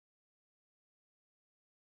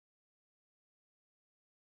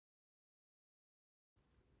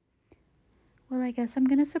Well, I guess I'm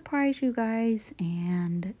gonna surprise you guys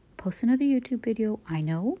and post another YouTube video. I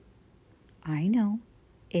know,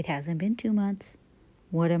 it hasn't been 2 months.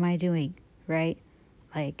 What am I doing, right?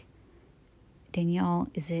 Like, Danielle,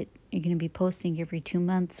 is it you're gonna be posting every 2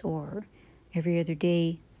 months or every other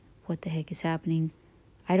day? What the heck is happening?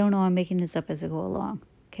 I don't know. I'm making this up as I go along.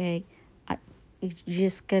 Okay, you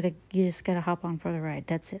just gotta hop on for the ride.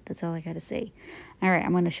 That's it. That's all I gotta say. All right,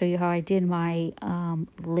 I'm gonna show you how I did my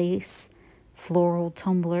lace floral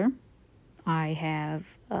tumbler. I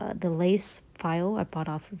have the lace file I bought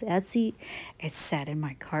off of Etsy. It sat in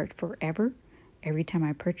my cart forever. Every time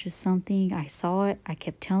I purchased something, I saw it. I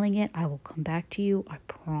kept telling it, I will come back to you. I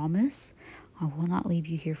promise. I will not leave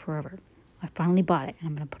you here forever. I finally bought it, and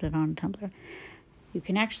I'm going to put it on Tumbler. You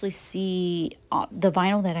can actually see the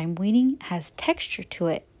vinyl that I'm weeding has texture to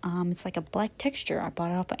it. It's like a black texture. I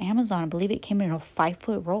bought it off of Amazon. I believe it came in a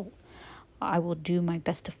 5-foot roll. I will do my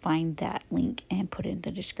best to find that link and put it in the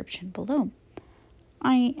description below.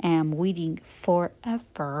 I am weeding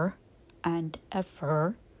forever and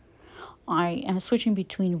ever. I am switching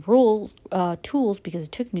between tools because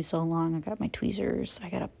it took me so long. I got my tweezers, I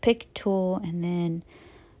got a pick tool, and then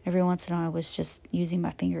every once in a while I was just using my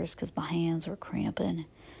fingers because my hands were cramping.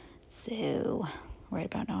 So right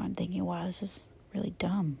about now I'm thinking, wow, this is really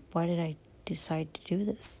dumb. Why did I decide to do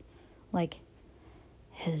this? Like,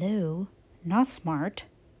 hello, not smart.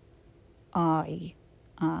 I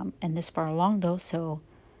am this far along though, so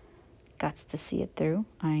got to see it through.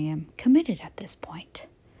 I am committed at this point.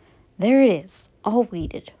 There it is, all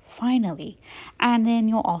weeded, finally. And then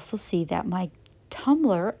you'll also see that my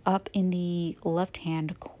tumbler up in the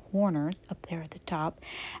left-hand corner, up there at the top,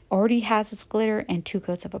 already has its glitter and 2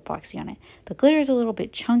 coats of epoxy on it. The glitter is a little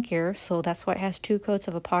bit chunkier, so that's why it has 2 coats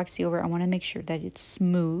of epoxy over it. I want to make sure that it's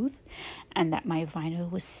smooth and that my vinyl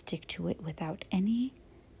will stick to it without any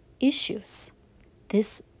issues.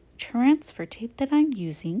 This transfer tape that I'm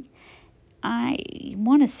using, I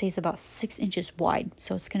want to say it's about 6 inches wide,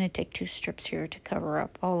 so it's going to take 2 strips here to cover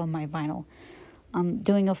up all of my vinyl.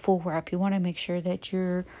 Doing a full wrap, you want to make sure that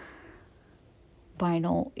your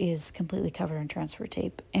vinyl is completely covered in transfer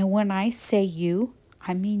tape. And when I say you,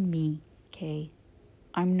 I mean me, okay?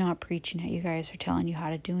 I'm not preaching at you guys or telling you how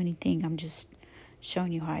to do anything. I'm just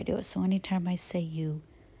showing you how I do it. So anytime I say you,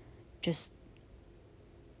 just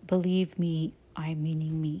believe me, I'm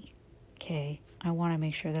meaning me, okay? I want to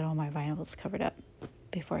make sure that all my vinyl is covered up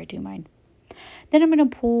before I do mine. Then I'm going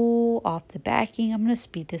to pull off the backing. I'm going to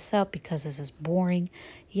speed this up because this is boring.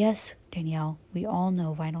 Yes, Danielle, we all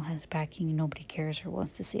know vinyl has backing. Nobody cares or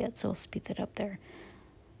wants to see it, so I'll speed that up there.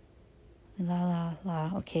 La, la,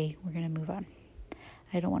 la. Okay, we're going to move on.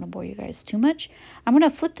 I don't want to bore you guys too much. I'm going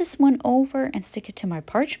to flip this one over and stick it to my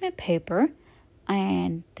parchment paper.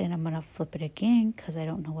 And then I'm going to flip it again because I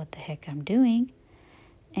don't know what the heck I'm doing.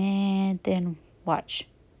 And then watch.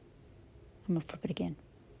 I'm going to flip it again.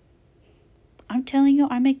 I'm telling you,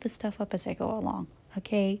 I make this stuff up as I go along,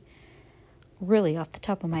 okay? Really, off the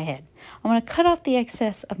top of my head. I'm going to cut off the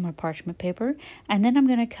excess of my parchment paper, and then I'm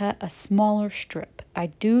going to cut a smaller strip. I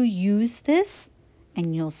do use this,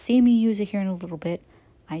 and you'll see me use it here in a little bit.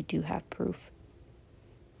 I do have proof.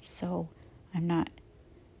 So, I'm not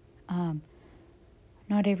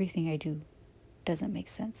everything I do doesn't make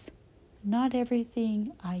sense. Not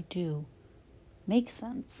everything I do makes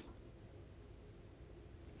sense.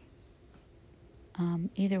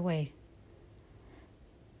 Either way.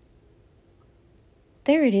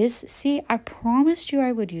 There it is. See, I promised you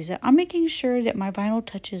I would use it. I'm making sure that my vinyl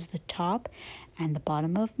touches the top and the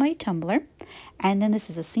bottom of my tumbler. And then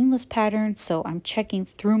this is a seamless pattern, so I'm checking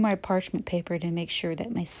through my parchment paper to make sure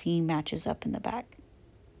that my seam matches up in the back.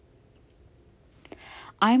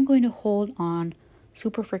 I'm going to hold on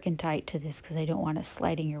super freaking tight to this because I don't want it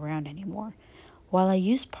sliding around anymore. While I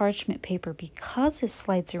use parchment paper, because it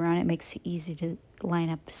slides around, it makes it easy to line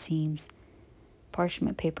up the seams.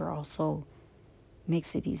 Parchment paper also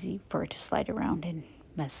makes it easy for it to slide around and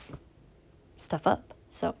mess stuff up.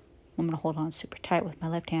 So I'm going to hold on super tight with my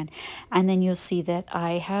left hand. And then you'll see that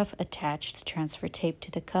I have attached the transfer tape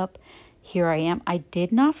to the cup. Here I am. I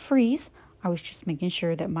did not freeze. I was just making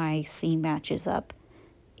sure that my seam matches up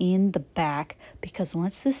in the back, because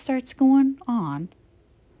once this starts going on,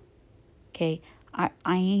 okay, I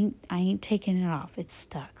ain't taking it off. It's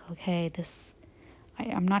stuck, okay?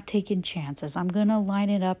 I'm not taking chances. I'm gonna line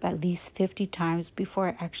it up at least 50 times before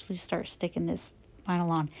I actually start sticking this vinyl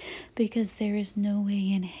on, because there is no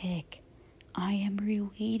way in heck I am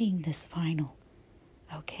reweeding this vinyl,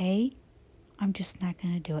 okay? I'm just not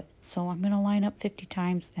gonna do it. So I'm gonna line up 50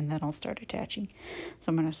 times and then I'll start attaching. So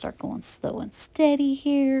I'm gonna start going slow and steady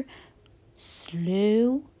here.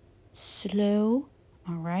 Slow slow.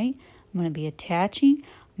 All right. I'm going to be attaching.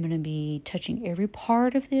 I'm going to be touching every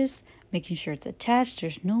part of this, making sure it's attached.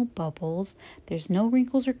 There's no bubbles. There's no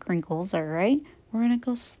wrinkles or crinkles. All right. We're going to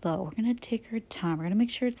go slow. We're going to take our time. We're going to make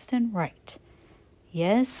sure it's done right.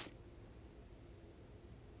 Yes.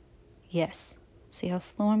 Yes. See how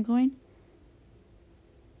slow I'm going?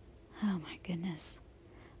 Oh my goodness.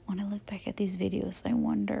 When I look back at these videos, I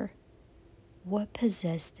wonder what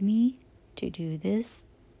possessed me to do this.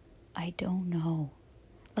 I don't know.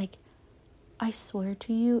 Like, I swear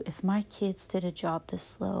to you, if my kids did a job this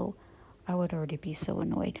slow, I would already be so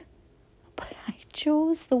annoyed. But I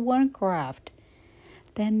chose the one craft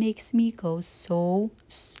that makes me go so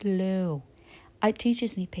slow. It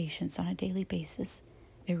teaches me patience on a daily basis.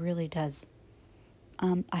 It really does.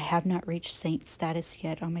 I have not reached saint status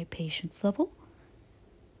yet on my patience level,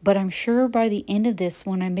 but I'm sure by the end of this,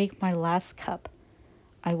 when I make my last cup,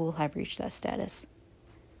 I will have reached that status.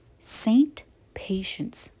 Saint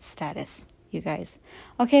patience status, you guys.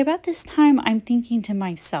 Okay, about this time, I'm thinking to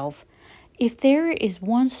myself, if there is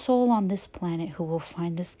one soul on this planet who will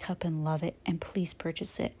find this cup and love it and please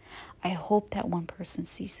purchase it, I hope that one person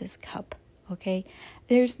sees this cup, okay?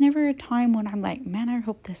 There's never a time when I'm like, man, I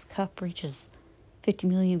hope this cup reaches 50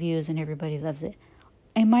 million views and everybody loves it.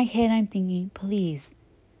 In my head, I'm thinking, please,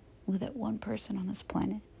 with that one person on this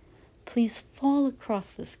planet, please fall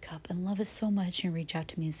across this cup and love it so much and reach out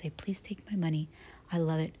to me and say, please take my money. I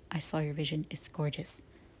love it. I saw your vision. It's gorgeous.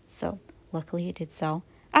 So luckily it did sell.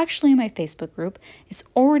 Actually, in my Facebook group, it's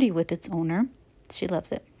already with its owner. She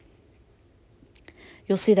loves it.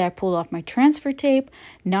 You'll see that I pulled off my transfer tape.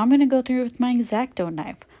 Now I'm going to go through with my X-Acto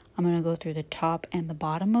knife. I'm going to go through the top and the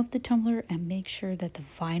bottom of the tumbler and make sure that the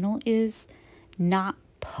vinyl is not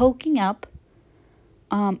poking up.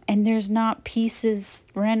 And there's not pieces,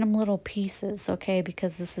 random little pieces, okay,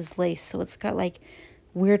 because this is lace. So it's got like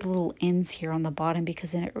weird little ends here on the bottom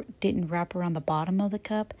because it didn't wrap around the bottom of the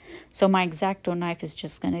cup. So my X-Acto knife is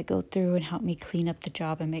just going to go through and help me clean up the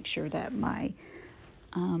job and make sure that my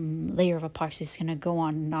layer of epoxy is going to go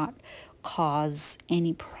on and not cause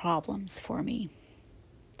any problems for me.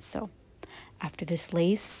 So after this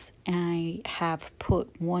lace, I have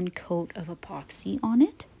put one coat of epoxy on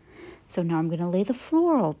it. So now I'm going to lay the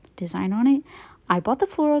floral design on it. I bought the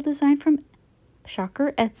floral design from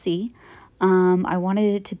Shocker Etsy. I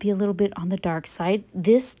wanted it to be a little bit on the dark side.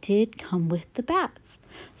 This did come with the bats.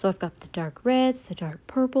 So I've got the dark reds, the dark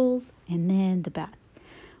purples, and then the bats.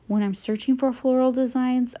 When I'm searching for floral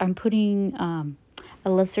designs, I'm putting, I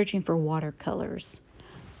love searching for watercolors.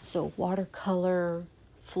 So watercolor,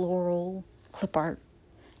 floral, clip art,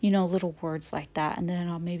 you know, little words like that. And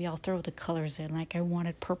then maybe I'll throw the colors in. Like I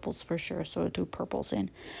wanted purples for sure, so I threw purples in.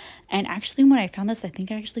 And actually when I found this, I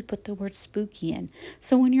think I actually put the word spooky in.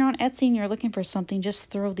 So when you're on Etsy and you're looking for something, just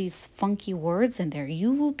throw these funky words in there.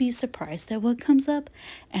 You will be surprised at what comes up.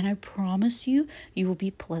 And I promise you, you will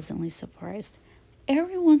be pleasantly surprised.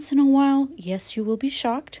 Every once in a while, yes, you will be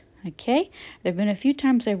shocked, okay? There have been a few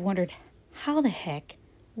times I've wondered, how the heck?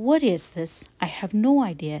 What is this? I have no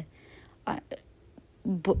idea.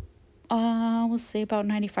 But I will say about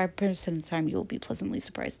 95% of the time you will be pleasantly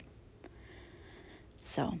surprised.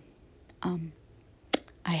 So,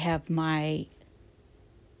 I have my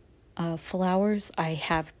flowers I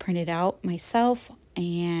have printed out myself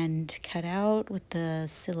and cut out with the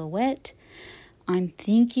silhouette. I'm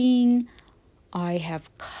thinking I have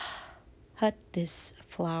cut this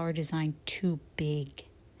flower design too big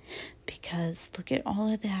because look at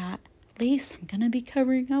all of that lace I'm gonna be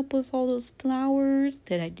covering up with all those flowers.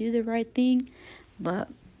 Did I do the right thing? But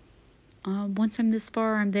once I'm this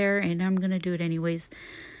far, I'm there, and I'm gonna do it anyways.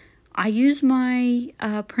 I use my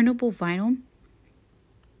printable vinyl.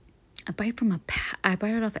 I buy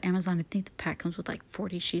it off of Amazon. I think the pack comes with like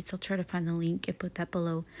 40 sheets. I'll try to find the link and put that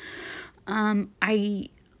below. I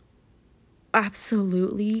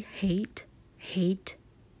absolutely hate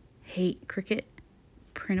Cricut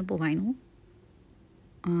printable vinyl.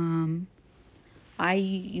 I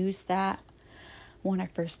used that when I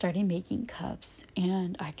first started making cups,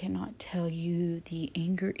 and I cannot tell you the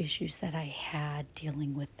anger issues that I had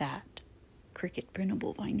dealing with that Cricut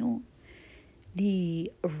printable vinyl.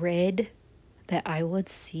 The red that I would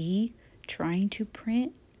see trying to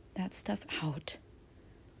print that stuff out.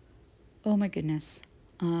 Oh my goodness.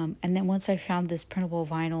 And then once I found this printable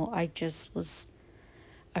vinyl, I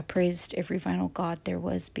praised every vinyl god there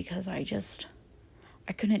was, because I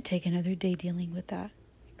couldn't take another day dealing with that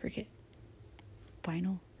Cricut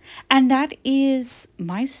vinyl. And that is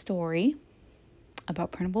my story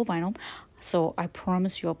about printable vinyl. So I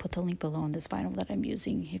promise you I'll put the link below on this vinyl that I'm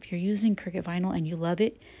using. If you're using Cricut vinyl and you love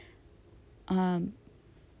it,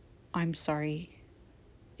 I'm sorry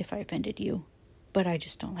if I offended you, but I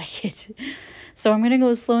just don't like it. So I'm going to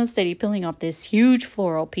go slow and steady peeling off this huge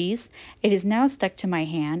floral piece. It is now stuck to my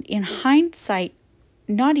hand. In hindsight,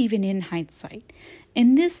 not even in hindsight,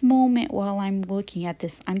 in this moment while I'm looking at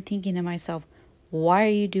this, I'm thinking to myself, why are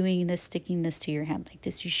you doing this, sticking this to your hand like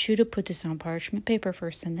this? You should have put this on parchment paper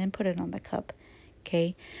first and then put it on the cup,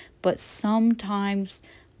 okay? But sometimes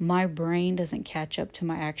my brain doesn't catch up to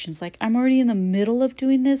my actions. Like I'm already in the middle of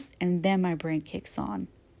doing this and then my brain kicks on.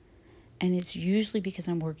 And it's usually because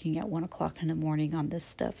I'm working at 1 o'clock in the morning on this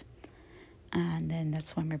stuff. And then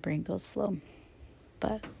that's why my brain goes slow.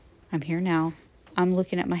 But I'm here now. I'm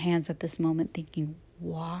looking at my hands at this moment thinking,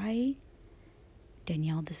 why?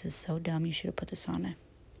 Danielle, this is so dumb. You should have put this on a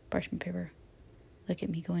parchment paper. Look at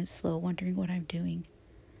me going slow, wondering what I'm doing.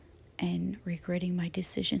 And regretting my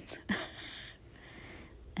decisions.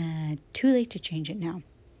 Too late to change it now.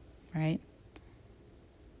 Right?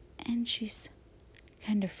 And she's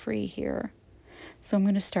kind of free here. So I'm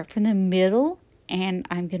going to start from the middle and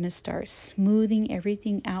I'm going to start smoothing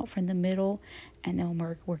everything out from the middle and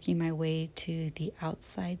then working my way to the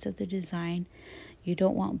outsides of the design. You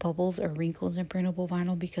don't want bubbles or wrinkles in printable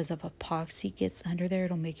vinyl because if epoxy gets under there,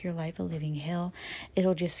 it'll make your life a living hell.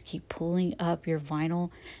 It'll just keep pulling up your vinyl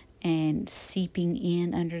and seeping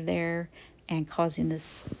in under there and causing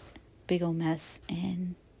this big old mess.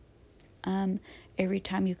 And every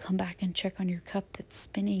time you come back and check on your cup that's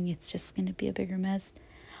spinning, it's just going to be a bigger mess.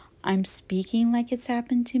 I'm speaking like it's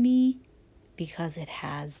happened to me because it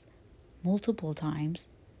has multiple times.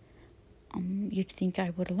 You'd think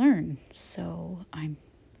I would learn. So I'm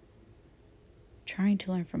trying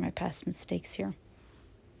to learn from my past mistakes here.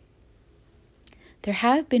 There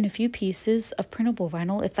have been a few pieces of printable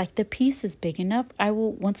vinyl. If like the piece is big enough, I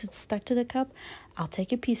will, once it's stuck to the cup, I'll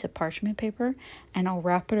take a piece of parchment paper and I'll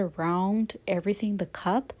wrap it around everything, the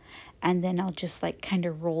cup, and then I'll just like kind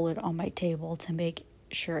of roll it on my table to make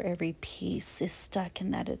sure every piece is stuck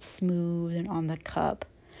and that it's smooth and on the cup.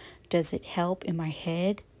 Does it help in my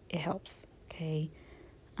head? It helps, okay?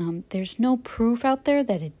 There's no proof out there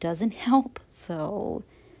that it doesn't help, so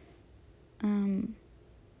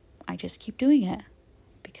I just keep doing it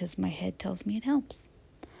because my head tells me it helps.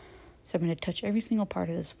 So I'm going to touch every single part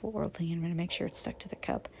of this floral thing and I'm going to make sure it's stuck to the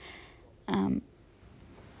cup.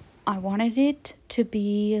 I wanted it to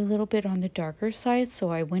be a little bit on the darker side, so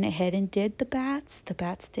I went ahead and did the bats. The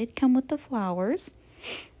bats did come with the flowers,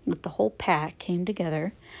 with the whole pack came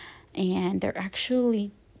together, and they're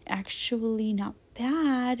actually not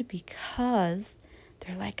bad because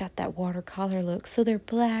they're like got that watercolor look. So they're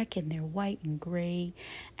black and they're white and gray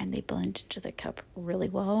and they blend into the cup really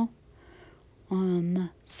well.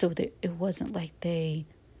 So that it wasn't like they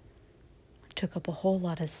took up a whole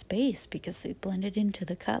lot of space because they blended into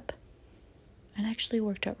the cup. It actually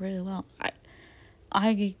worked out really well.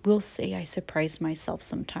 I will say I surprise myself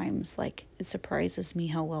sometimes. Like it surprises me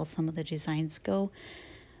how well some of the designs go.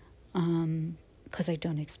 Because I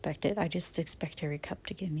don't expect it. I just expect every cup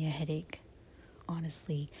to give me a headache,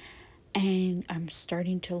 honestly. And I'm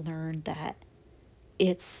starting to learn that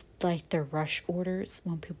it's like the rush orders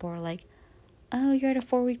when people are like, oh, you're at a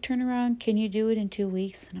 4-week turnaround. Can you do it in 2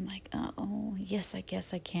 weeks? And I'm like, oh, yes, I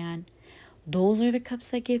guess I can. Those are the cups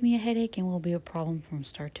that give me a headache and will be a problem from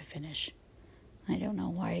start to finish. I don't know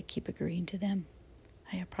why I keep agreeing to them.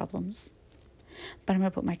 I have problems. But I'm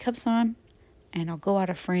going to put my cups on and I'll go out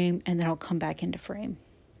of frame and then I'll come back into frame.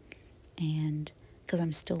 And because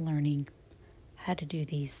I'm still learning how to do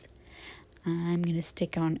these. I'm going to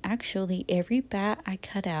stick on actually every bat I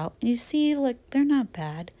cut out. And you see, look, they're not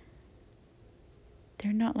bad.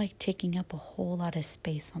 They're not like taking up a whole lot of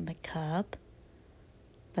space on the cup.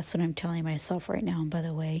 That's what I'm telling myself right now, by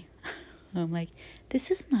the way. I'm like, this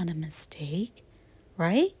is not a mistake,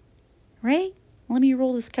 right? Right? Let me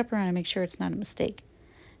roll this cup around and make sure it's not a mistake.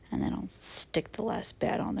 And then I'll stick the last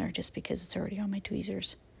bat on there just because it's already on my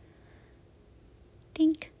tweezers.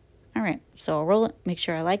 Dink. All right, so I'll roll it, make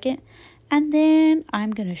sure I like it. And then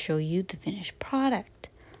I'm going to show you the finished product.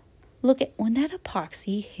 Look at when that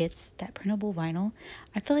epoxy hits that printable vinyl,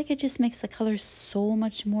 I feel like it just makes the colors so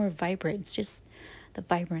much more vibrant. It's just the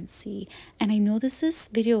vibrancy. And I know this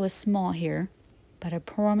video is small here, but I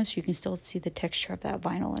promise you can still see the texture of that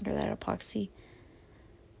vinyl under that epoxy.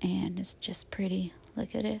 And it's just pretty.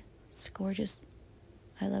 Look at it. It's gorgeous.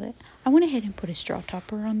 I love it. I went ahead and put a straw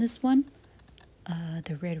topper on this one.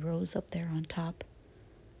 The red rose up there on top.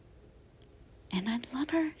 And I love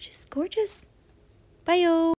her. She's gorgeous. Bye-o.